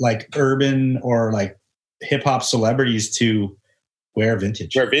like urban or like hip hop celebrities to wear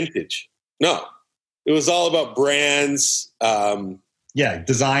vintage. No, it was all about brands.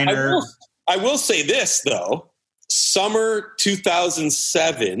 Designer. I will say this though, summer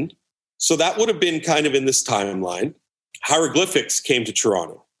 2007. So that would have been kind of in this timeline. Hieroglyphics came to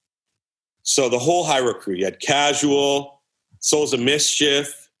Toronto. So the whole Hyro crew, you had Casual, Souls of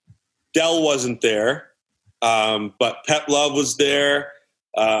Mischief, Dell wasn't there, but Pep Love was there.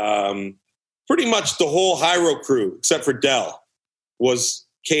 Pretty much the whole Hyro crew, except for Dell,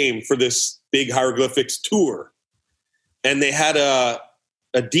 came for this big Hieroglyphics tour. And they had a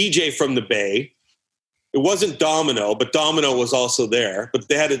DJ from the Bay. It wasn't Domino, but Domino was also there. But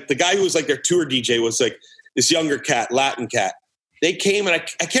they had the guy who was like their tour DJ was like this younger cat, Latin cat. They came, and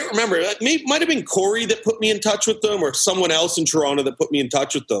I can't remember. It might have been Corey that put me in touch with them, or someone else in Toronto that put me in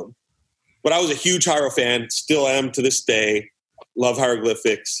touch with them. But I was a huge Hyro fan, still am to this day. Love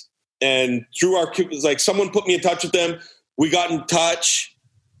Hieroglyphics. And through someone put me in touch with them. We got in touch.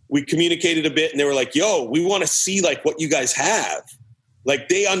 We communicated a bit, and they were like, yo, we want to see like what you guys have. Like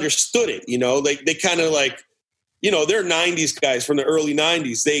they understood it, you know, they kind of like, you know, they're 90s guys from the early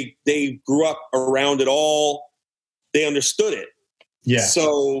 90s. They grew up around it all. They understood it. Yeah.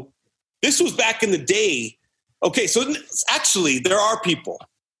 So this was back in the day. Okay. So actually there are people,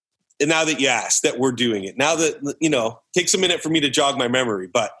 and now that you asked, that we're doing it now that, you know, takes a minute for me to jog my memory.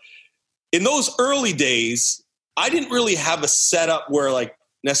 But in those early days, I didn't really have a setup where like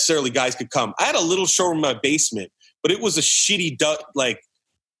necessarily guys could come. I had a little showroom in my basement, but it was a shitty, like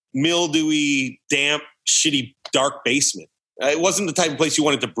mildewy, damp, shitty, dark basement. It wasn't the type of place you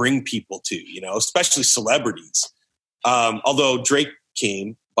wanted to bring people to, you know, especially celebrities. Although Drake came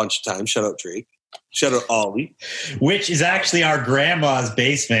a bunch of times. Shout out Drake. Shout out Ollie. Which is actually our grandma's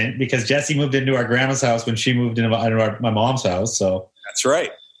basement, because Jessie moved into our grandma's house when she moved into my mom's house. So that's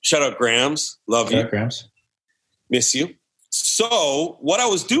right. Shout out Grams. Love you. Grams. Miss you. So what I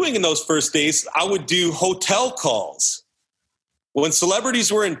was doing in those first days, I would do hotel calls. When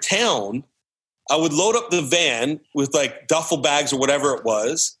celebrities were in town, I would load up the van with like duffel bags or whatever it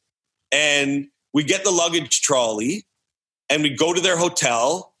was, and we'd get the luggage trolley, and we'd go to their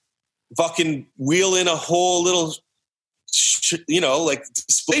hotel, fucking wheel in a whole little, you know, like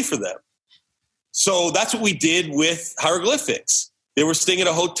display for them. So that's what we did with Hieroglyphics. They were staying at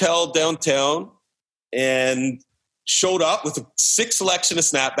a hotel downtown and showed up with a sick selection of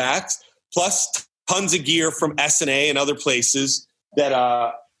snapbacks, plus tons of gear from S&A and other places that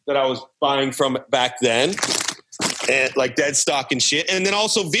I was buying from back then, and like dead stock and shit. And then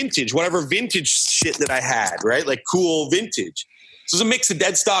also vintage, whatever vintage shit that I had, right? Like cool vintage. So it's a mix of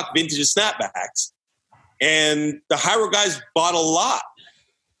dead stock, vintage, and snapbacks. And the Hyro guys bought a lot.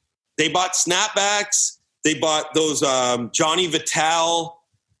 They bought snapbacks. They bought those Johnny Vital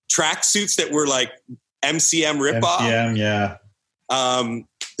tracksuits that were like MCM ripoff. MCM, yeah.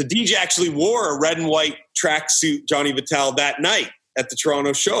 The DJ actually wore a red and white tracksuit Johnny Vital that night at the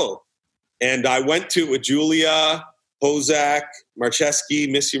Toronto show. And I went to it with Julia, Hozak,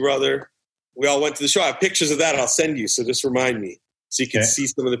 Marcheski, Miss You Brother. We all went to the show. I have pictures of that. I'll send you. So just remind me so you can see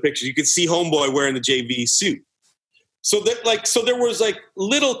some of the pictures. You could see Homeboy wearing the JV suit. So there was like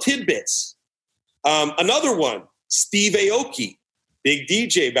little tidbits. Another one, Steve Aoki, big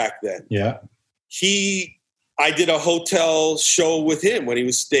DJ back then. Yeah. I did a hotel show with him when he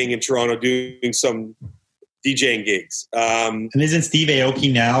was staying in Toronto doing some DJing gigs. And isn't Steve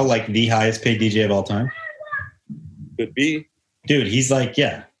Aoki now like the highest paid DJ of all time? Could be. Dude, he's like,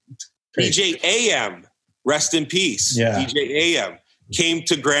 yeah. DJ AM, rest in peace. Yeah. DJ AM came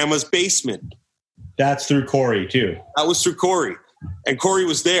to Grandma's basement. That's through Corey too. That was through Corey. And Corey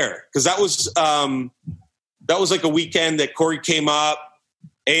was there because that was like a weekend that Corey came up.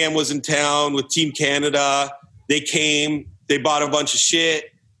 AM was in town with Team Canada. They came, they bought a bunch of shit.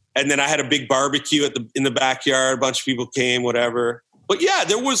 And then I had a big barbecue in the backyard. A bunch of people came, whatever. But yeah,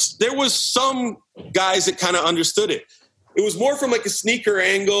 there was some guys that kind of understood it. It was more from like a sneaker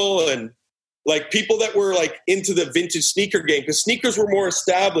angle and like people that were like into the vintage sneaker game, because sneakers were more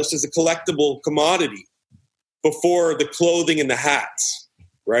established as a collectible commodity before the clothing and the hats,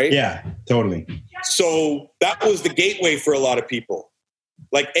 right? Yeah, totally. So that was the gateway for a lot of people.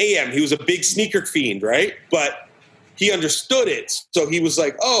 Like AM, he was a big sneaker fiend, right? But he understood it. So he was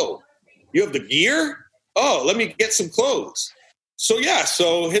like, oh, you have the gear? Oh, let me get some clothes. So yeah,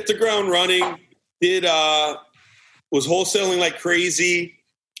 so hit the ground running, was wholesaling like crazy.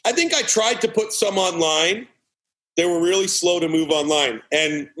 I think I tried to put some online. They were really slow to move online.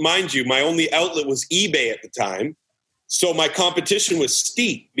 And mind you, my only outlet was eBay at the time. So my competition was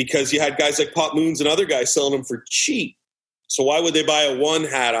steep because you had guys like Pop Moons and other guys selling them for cheap. So why would they buy a one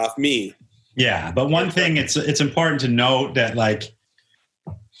hat off me? Yeah, but one thing it's important to note that like,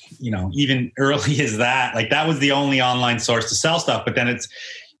 you know, even early as that, like that was the only online source to sell stuff. But then it's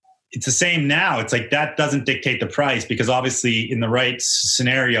the same now. It's like that doesn't dictate the price because obviously in the right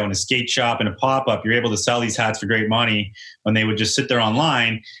scenario, in a skate shop and a pop-up, you're able to sell these hats for great money when they would just sit there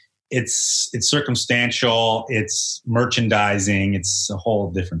online. It's circumstantial, it's merchandising, it's a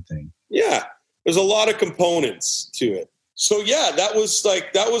whole different thing. Yeah, there's a lot of components to it. So yeah, that was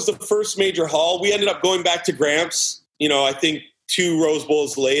the first major haul. We ended up going back to Gramps, you know, I think 2 Rose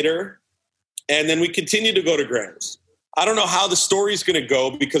Bowls later. And then we continued to go to Gramps. I don't know how the story's going to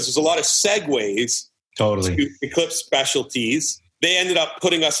go because there's a lot of segues to Eclipse Specialties. They ended up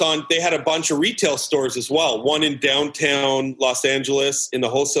putting us on. They had a bunch of retail stores as well. One in downtown Los Angeles in the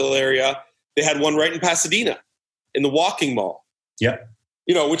wholesale area. They had one right in Pasadena in the Walking Mall. Yep.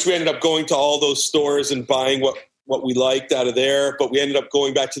 You know, which we ended up going to all those stores and buying what we liked out of there. But we ended up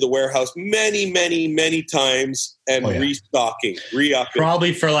going back to the warehouse many, many, many times and restocking, re-upping.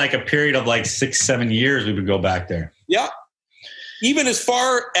 Probably for like a period of like 6-7 years, we would go back there. Yeah. Even as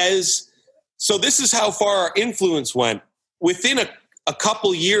far as, so this is how far our influence went. Within a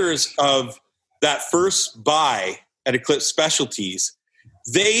couple years of that first buy at Eclipse Specialties,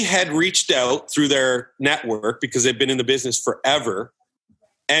 they had reached out through their network because they've been in the business forever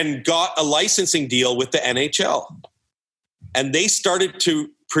and got a licensing deal with the NHL. And they started to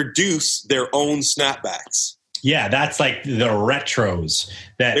produce their own snapbacks. Yeah, that's like the retros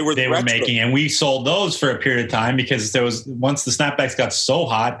that they were making. And we sold those for a period of time because once the snapbacks got so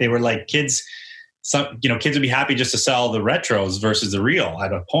hot, they were like kids would be happy just to sell the retros versus the real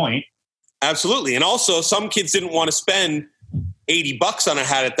at a point. Absolutely. And also some kids didn't want to spend $80 on a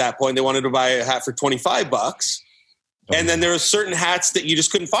hat at that point. They wanted to buy a hat for $25. And then there were certain hats that you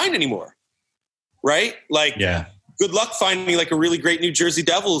just couldn't find anymore. Right? Like, yeah. Good luck finding like a really great New Jersey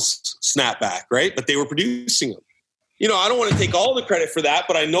Devils snapback, right? But they were producing them. You know, I don't want to take all the credit for that,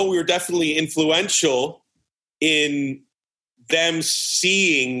 but I know we were definitely influential in them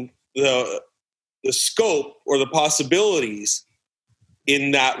seeing the scope or the possibilities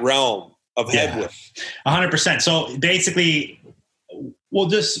in that realm of headwind. 100%. So basically,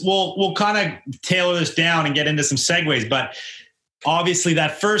 we'll kind of tailor this down and get into some segues, but obviously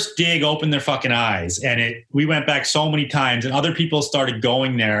that first dig opened their fucking eyes, and we went back so many times, and other people started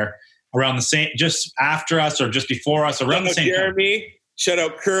going there around the same, just after us or just before us, around the same Jeremy, time. Shout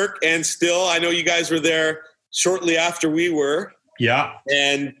out Kirk and Still. I know you guys were there shortly after we were. Yeah.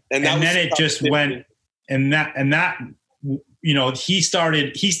 And then it just went, and that, you know, he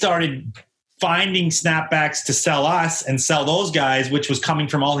started finding snapbacks to sell us and sell those guys, which was coming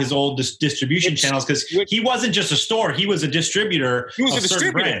from all his old distribution channels. Cause he wasn't just a store. He was a distributor. He was a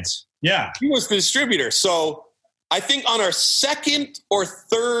distributor. Brands. Yeah. He was the distributor. So I think on our second or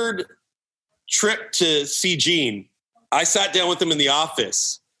third trip to see Gene, I sat down with him in the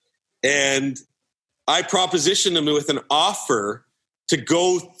office and I propositioned him with an offer to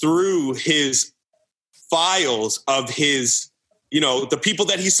go through his files of his, you know, the people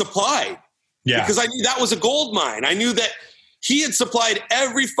that he supplied. Yeah. Because I knew that was a gold mine. I knew that he had supplied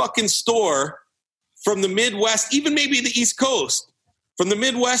every fucking store from the Midwest, even maybe the East Coast, from the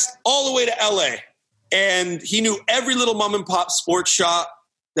Midwest all the way to LA. And he knew every little mom and pop sports shop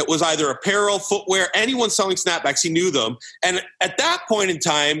that was either apparel, footwear, anyone selling snapbacks, he knew them. And at that point in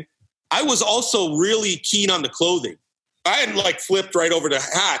time, I was also really keen on the clothing. I hadn't like flipped right over to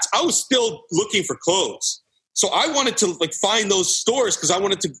hats. I was still looking for clothes. So I wanted to like find those stores because I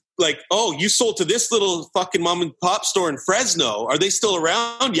wanted to like, oh, you sold to this little fucking mom and pop store in Fresno. Are they still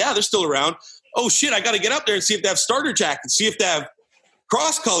around? Yeah, they're still around. Oh shit, I got to get up there and see if they have starter jackets, see if they have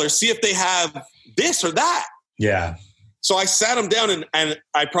cross colors, see if they have this or that. Yeah. So I sat him down and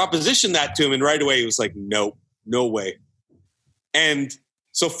I propositioned that to him, and right away he was like, nope, no way. And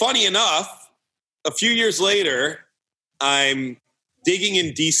so funny enough, a few years later, I'm digging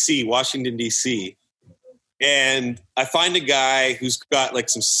in DC, Washington, DC, and I find a guy who's got like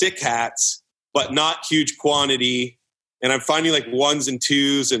some sick hats, but not huge quantity. And I'm finding like ones and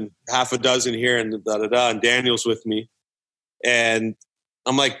twos and half a dozen here and and Daniel's with me. And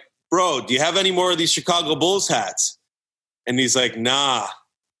I'm like, bro, do you have any more of these Chicago Bulls hats? And he's like, nah,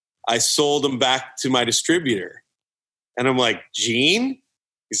 I sold them back to my distributor. And I'm like, Gene?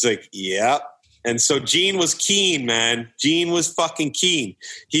 He's like, yeah. And so Gene was keen, man. Gene was fucking keen.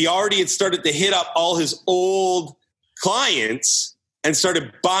 He already had started to hit up all his old clients and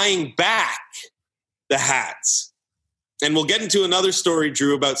started buying back the hats. And we'll get into another story,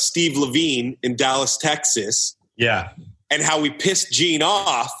 Drew, about Steve Levine in Dallas, Texas. Yeah. And how we pissed Gene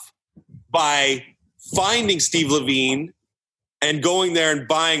off by finding Steve Levine and going there and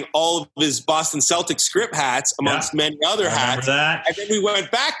buying all of his Boston Celtics script hats amongst many other hats. That. And then we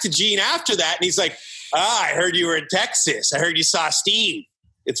went back to Gene after that, and he's like, I heard you were in Texas. I heard you saw Steve.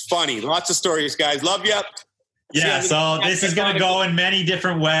 It's funny. Lots of stories, guys. Love you. Yeah, so this is going to go in many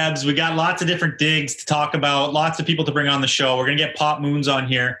different webs. We got lots of different digs to talk about, lots of people to bring on the show. We're going to get Pop Moons on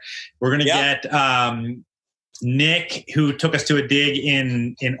here. We're going to get Nick, who took us to a dig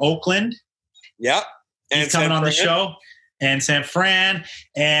in Oakland. Yep. And he's coming on the show. And San Fran.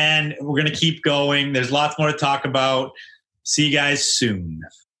 And we're going to keep going. There's lots more to talk about. See you guys soon.